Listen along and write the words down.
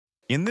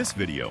In this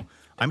video,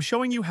 I'm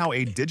showing you how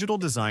a digital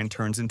design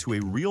turns into a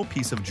real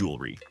piece of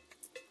jewelry.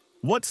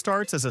 What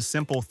starts as a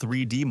simple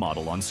 3D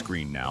model on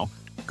screen now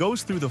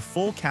goes through the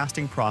full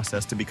casting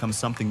process to become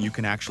something you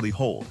can actually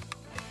hold.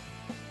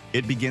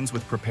 It begins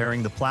with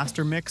preparing the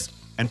plaster mix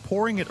and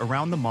pouring it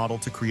around the model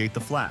to create the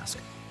flask.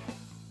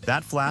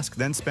 That flask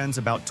then spends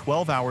about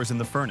 12 hours in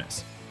the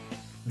furnace.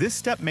 This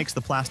step makes the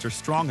plaster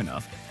strong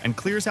enough and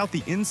clears out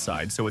the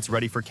inside so it's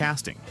ready for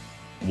casting.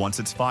 Once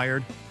it's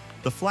fired,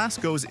 the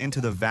flask goes into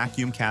the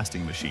vacuum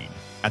casting machine.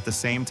 At the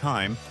same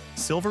time,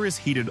 silver is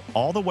heated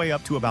all the way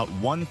up to about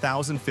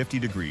 1050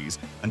 degrees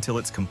until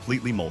it's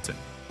completely molten.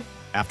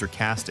 After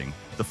casting,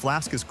 the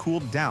flask is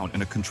cooled down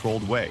in a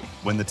controlled way.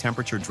 When the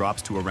temperature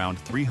drops to around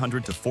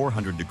 300 to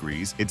 400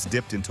 degrees, it's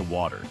dipped into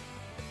water.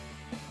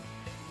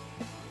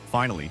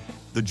 Finally,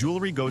 the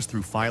jewelry goes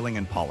through filing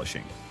and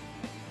polishing.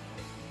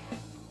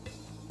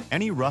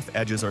 Any rough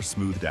edges are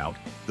smoothed out,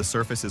 the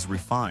surface is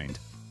refined,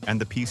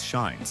 and the piece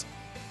shines,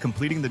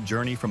 completing the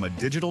journey from a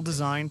digital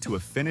design to a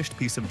finished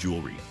piece of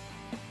jewelry.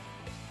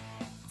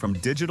 From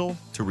digital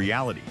to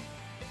reality.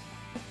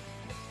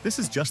 This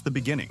is just the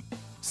beginning.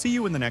 See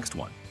you in the next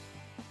one.